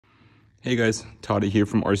Hey guys, Toddie here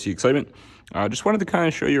from RCExcitement. Just wanted to kind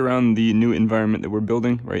of show you around the new environment that we're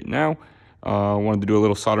building right now. Wanted to do a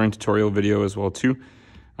little soldering tutorial video as well too.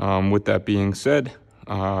 With that being said,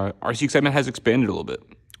 RCExcitement has expanded a little bit.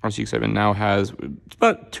 RCExcitement now has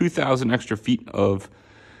about 2,000 extra feet of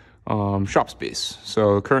shop space.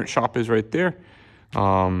 So the current shop is right there.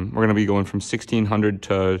 We're going to be going from 1,600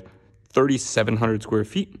 to 3,700 square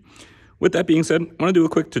feet. With that being said, I want to do a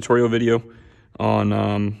quick tutorial video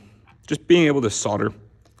on just being able to solder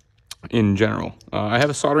in general. I have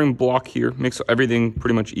a soldering block here, makes everything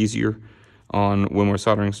pretty much easier on when we're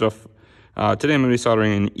soldering stuff. Today I'm going to be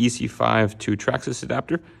soldering an IC5 to TRAXXAS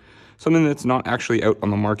adapter, something that's not actually out on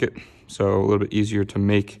the market, so a little bit easier to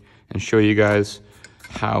make and show you guys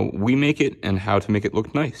how we make it and how to make it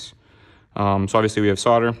look nice. So obviously we have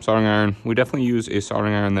soldering iron. We definitely use a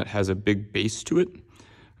soldering iron that has a big base to it.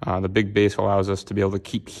 The big base allows us to be able to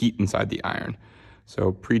keep heat inside the iron.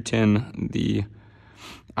 So pre-tin the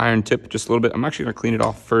iron tip just a little bit. I'm actually going to clean it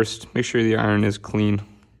off first, make sure the iron is clean.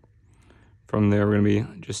 From there we're going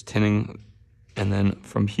to be just tinning, and then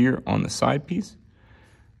from here on the side piece.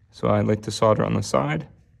 So I like to solder on the side,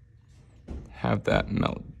 have that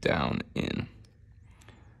melt down in.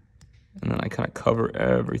 And then I kind of cover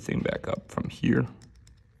everything back up from here.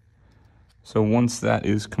 So once that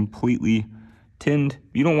is completely tinned,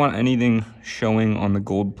 you don't want anything showing on the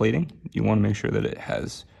gold plating. You want to make sure that it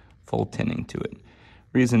has full tinning to it.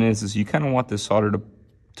 Reason is you kind of want this solder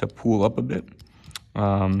to pool up a bit.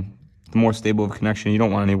 The more stable of a connection, you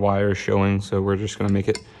don't want any wires showing, so we're just going to make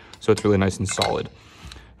it so it's really nice and solid.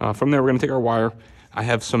 From there, we're going to take our wire. I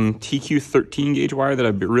have some TQ13 gauge wire that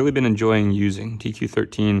I've really been enjoying using.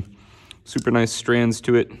 TQ13, super nice strands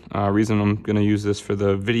to it. Reason I'm going to use this for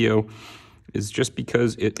the video is just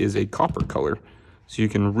because it is a copper color, so you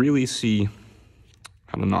can really see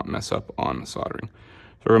how to not mess up on the soldering.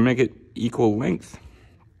 So we're gonna make it equal length.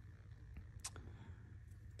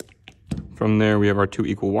 From there, we have our two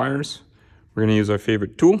equal wires. We're gonna use our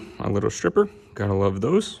favorite tool, our little stripper. Gotta love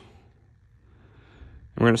those.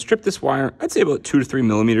 And we're gonna strip this wire, I'd say about 2 to 3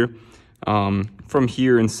 millimeter. From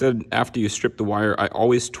here, instead, after you strip the wire, I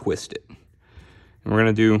always twist it. And we're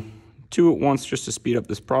gonna do 2 at once just to speed up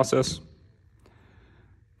this process.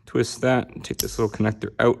 Twist that and take this little connector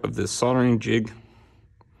out of this soldering jig.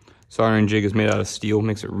 Soldering jig is made out of steel,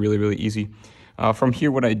 makes it really, really easy. From here,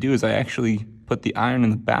 what I do is I actually put the iron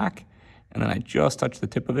in the back, and then I just touch the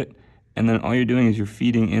tip of it, and then all you're doing is you're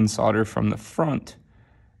feeding in solder from the front,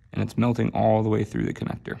 and it's melting all the way through the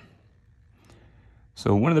connector.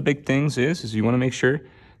 So one of the big things is you want to make sure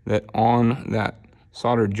that on that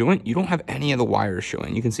solder joint, you don't have any of the wires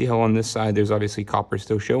showing. You can see how on this side, there's obviously copper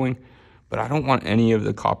still showing, but I don't want any of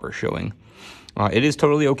the copper showing. It is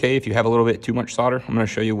totally okay if you have a little bit too much solder. I'm going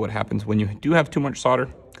to show you what happens when you do have too much solder,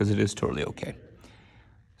 because it is totally okay.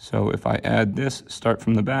 So if I add this, start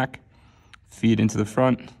from the back, feed into the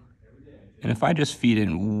front, and if I just feed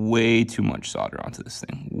in way too much solder onto this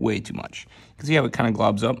thing, way too much, you can see how it kind of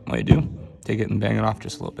globs up. What I do, take it and bang it off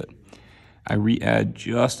just a little bit. I re-add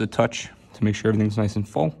just a touch to make sure everything's nice and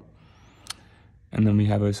full, and then we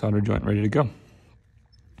have a solder joint ready to go.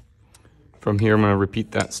 From here, I'm going to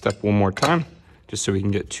repeat that step one more time, just so we can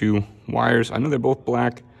get 2 wires. I know they're both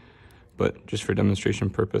black, but just for demonstration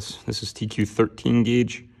purpose, this is TQ13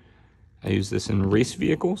 gauge. I use this in race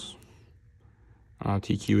vehicles.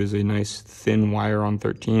 TQ is a nice thin wire on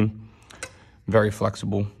 13, very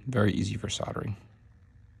flexible, very easy for soldering.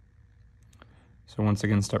 So once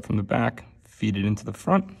again, start from the back, feed it into the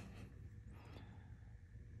front,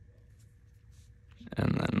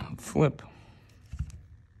 and then flip.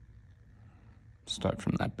 Start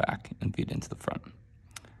from that back and feed into the front.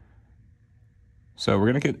 So we're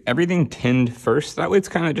gonna get everything tinned first. That way it's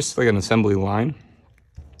kind of just like an assembly line.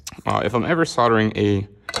 If I'm ever soldering a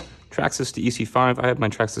TRAXXAS to IC5, I have my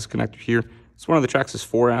TRAXXAS connector here. It's one of the TRAXXAS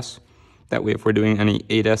 4S. That way if we're doing any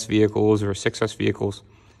 8S vehicles or 6S vehicles,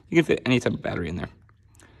 you can fit any type of battery in there.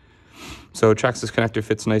 So TRAXXAS connector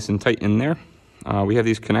fits nice and tight in there. We have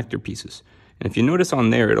these connector pieces. And if you notice on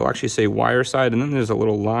there, it'll actually say wire side, and then there's a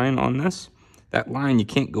little line on this. That line, you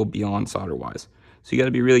can't go beyond solder-wise. So you gotta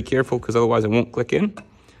be really careful, because otherwise it won't click in.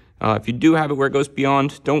 If you do have it where it goes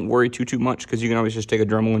beyond, don't worry too much, because you can always just take a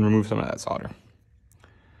Dremel and remove some of that solder.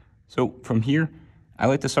 So from here, I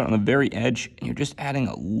like to start on the very edge, and you're just adding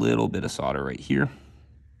a little bit of solder right here.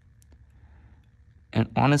 And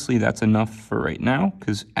honestly, that's enough for right now,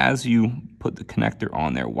 because as you put the connector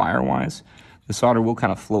on there wire-wise, the solder will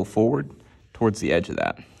kind of flow forward towards the edge of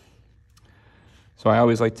that. So I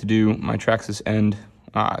always like to do my TRAXXAS end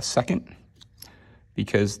second,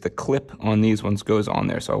 because the clip on these ones goes on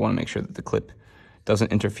there. So I want to make sure that the clip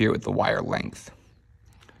doesn't interfere with the wire length.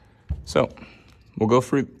 So we'll go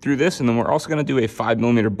through this, and then we're also going to do a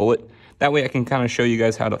 5mm bullet. That way I can kind of show you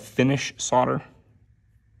guys how to finish solder.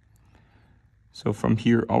 So from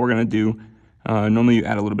here, all we're going to do, normally you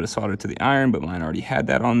add a little bit of solder to the iron, but mine already had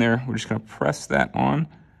that on there. We're just going to press that on,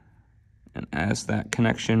 and as that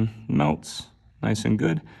connection melts, nice and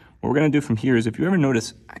good, what we're going to do from here is, if you ever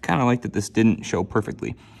notice, I kind of like that this didn't show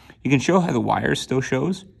perfectly. You can show how the wire still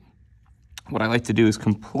shows. What I like to do is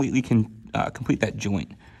complete that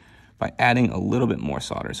joint by adding a little bit more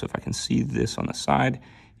solder. So if I can see this on the side,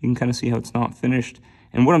 you can kind of see how it's not finished.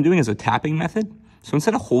 And what I'm doing is a tapping method. So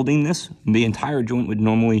instead of holding this, the entire joint would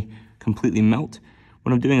normally completely melt.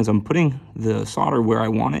 What I'm doing is I'm putting the solder where I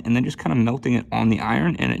want it and then just kind of melting it on the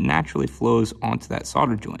iron, and it naturally flows onto that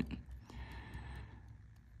solder joint.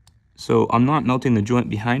 So I'm not melting the joint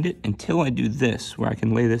behind it until I do this, where I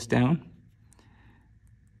can lay this down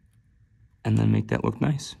and then make that look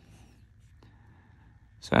nice.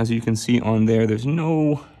 So as you can see on there, there's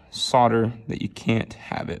no solder that you can't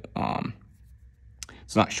have it.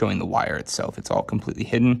 It's not showing the wire itself. It's all completely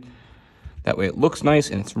hidden. That way it looks nice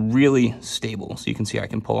and it's really stable. So you can see I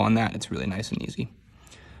can pull on that. It's really nice and easy.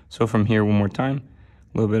 So from here, one more time,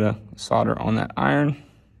 a little bit of solder on that iron.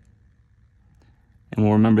 And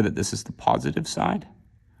we'll remember that this is the positive side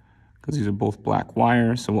because these are both black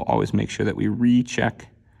wires. So we'll always make sure that we recheck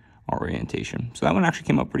our orientation. So that one actually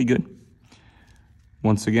came out pretty good.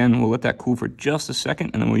 Once again, we'll let that cool for just a second,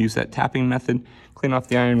 and then we'll use that tapping method. Clean off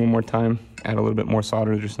the iron one more time, add a little bit more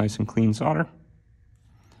solder, just nice and clean solder.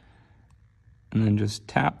 And then just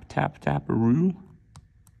tap, tap, tap-a-roo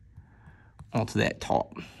onto that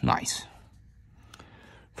top. Nice.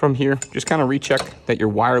 From here, just kind of recheck that your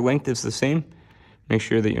wire length is the same. Make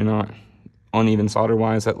sure that you're not uneven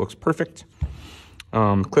solder-wise. That looks perfect.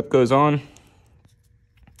 Clip goes on.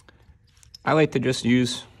 I like to just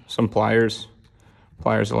use some pliers.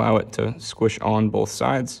 Pliers allow it to squish on both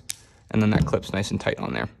sides, and then that clip's nice and tight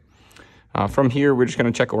on there. From here, we're just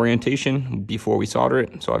going to check orientation before we solder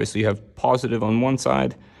it. So obviously you have positive on one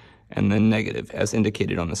side and then negative as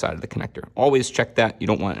indicated on the side of the connector. Always check that. You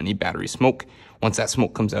don't want any battery smoke. Once that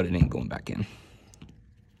smoke comes out, it ain't going back in.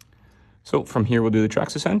 So from here, we'll do the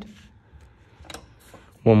TRAXXAS end.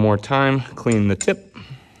 One more time, clean the tip,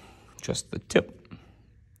 just the tip.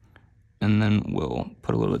 And then we'll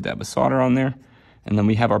put a little dab of solder on there. And then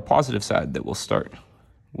we have our positive side that we'll start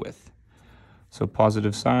with. So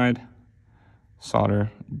positive side,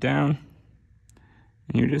 solder down.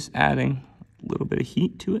 And you're just adding a little bit of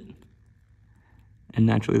heat to it. And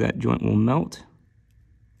naturally that joint will melt.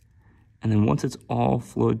 And then once it's all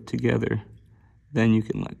flowed together, then you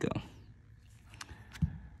can let go.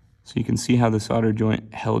 So you can see how the solder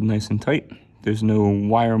joint held nice and tight. There's no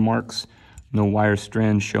wire marks, no wire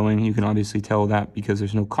strands showing. You can obviously tell that because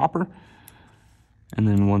there's no copper. And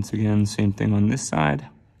then once again, same thing on this side.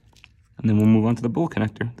 And then we'll move on to the bullet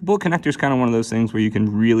connector. The bullet connector is kind of one of those things where you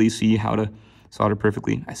can really see how to solder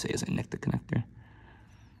perfectly. I say as I nick the connector.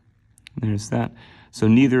 There's that. So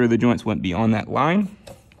neither of the joints went beyond that line.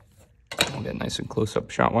 I'll get nice and close up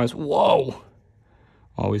shot-wise. Whoa!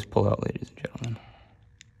 Always pull out, ladies and gentlemen.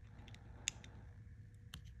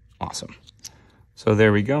 Awesome. So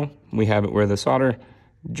there we go. We have it where the solder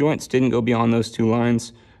joints didn't go beyond those two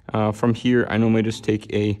lines. From here, I normally just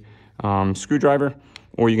take a screwdriver,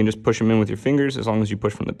 or you can just push them in with your fingers as long as you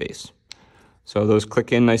push from the base. So those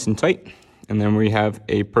click in nice and tight, and then we have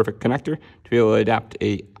a perfect connector to be able to adapt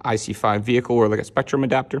a IC5 vehicle or like a Spektrum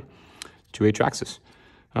adapter to a TRAXXAS.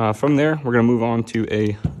 From there, we're going to move on to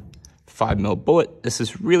a 5mm bullet. This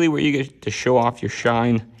is really where you get to show off your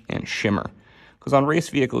shine and shimmer, because on race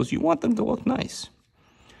vehicles, you want them to look nice.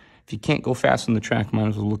 If you can't go fast on the track, might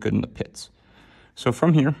as well look good in the pits. So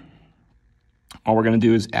from here, all we're going to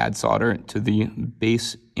do is add solder to the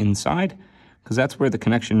base inside, because that's where the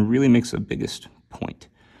connection really makes the biggest point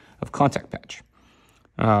of contact patch.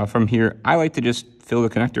 From here, I like to just fill the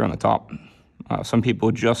connector on the top. Some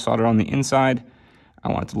people just solder on the inside.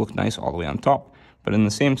 I want it to look nice all the way on top. But in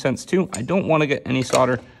the same sense too, I don't want to get any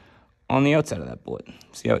solder on the outside of that bullet.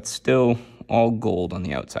 See how it's still all gold on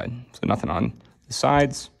the outside. So nothing on the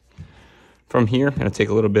sides. From here, I'm going to take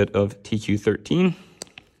a little bit of TQ13.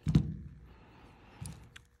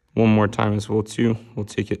 One more time as well too. We'll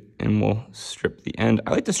take it and we'll strip the end.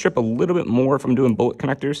 I like to strip a little bit more if I'm doing bullet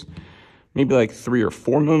connectors. Maybe like 3 or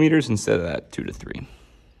 4 millimeters instead of that 2 to 3.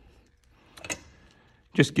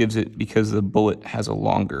 Just gives it, because the bullet has a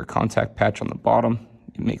longer contact patch on the bottom,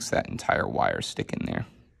 it makes that entire wire stick in there.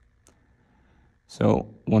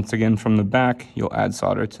 So once again from the back, you'll add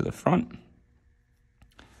solder to the front.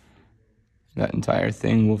 That entire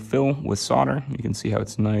thing will fill with solder. You can see how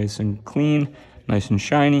it's nice and clean, nice and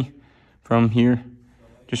shiny. From here,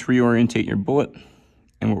 just reorientate your bullet.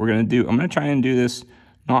 And what we're gonna do, I'm gonna try and do this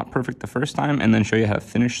not perfect the first time and then show you how to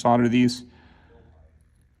finish solder these.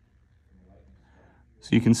 So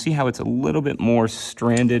you can see how it's a little bit more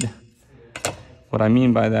stranded. What I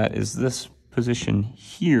mean by that is this position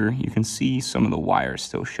here, you can see some of the wires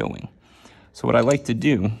still showing. So what I like to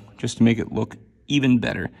do, just to make it look even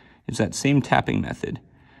better, is that same tapping method,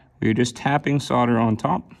 where you're just tapping solder on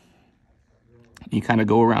top. You kind of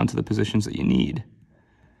go around to the positions that you need.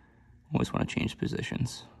 Always want to change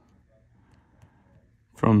positions.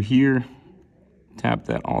 From here, tap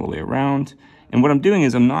that all the way around. And what I'm doing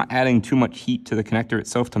is I'm not adding too much heat to the connector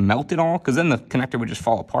itself to melt it all, because then the connector would just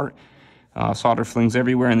fall apart. Solder flings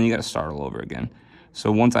everywhere, and then you got to start all over again.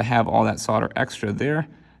 So once I have all that solder extra there,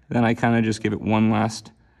 then I kind of just give it one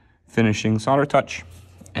last finishing solder touch.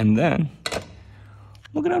 And then,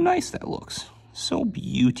 look at how nice that looks. So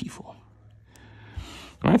beautiful.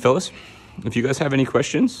 All right, fellas. If you guys have any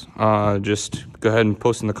questions, just go ahead and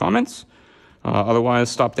post in the comments. Otherwise,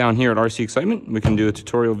 stop down here at RC Excitement. We can do a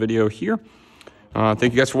tutorial video here.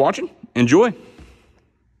 Thank you guys for watching. Enjoy.